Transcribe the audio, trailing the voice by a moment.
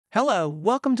Hello,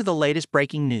 welcome to the latest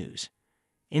breaking news.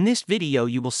 In this video,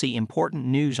 you will see important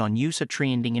news on USA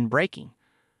trending and breaking.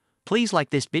 Please like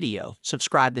this video,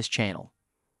 subscribe this channel.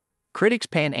 Critics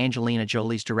pan Angelina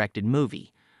Jolie's directed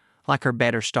movie, like her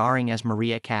better starring as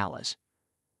Maria Callas.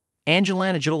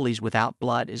 Angelina Jolie's Without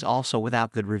Blood is also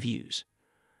without good reviews.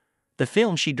 The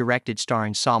film she directed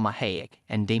starring Salma Hayek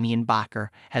and Demian Bachir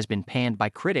has been panned by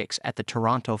critics at the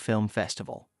Toronto Film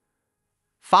Festival.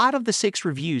 5 of the 6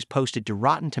 reviews posted to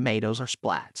Rotten Tomatoes are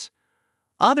splats.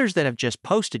 Others that have just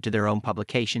posted to their own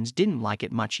publications didn't like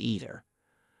it much either.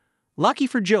 Lucky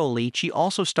for Jolie, she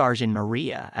also stars in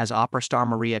Maria as opera star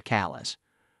Maria Callas.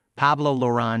 Pablo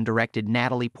Larraín directed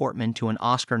Natalie Portman to an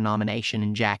Oscar nomination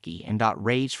in Jackie and got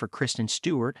raves for Kristen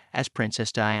Stewart as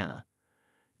Princess Diana.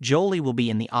 Jolie will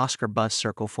be in the Oscar buzz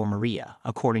circle for Maria,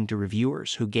 according to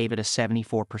reviewers who gave it a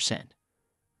 74%.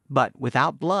 But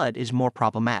Without Blood is more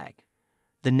problematic.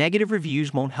 The negative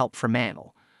reviews won't help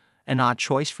Fremantle, an odd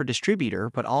choice for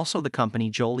distributor, but also the company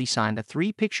Jolie signed a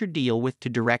 3-picture deal with to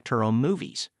direct her own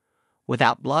movies.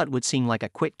 Without Blood would seem like a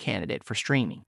quick candidate for streaming.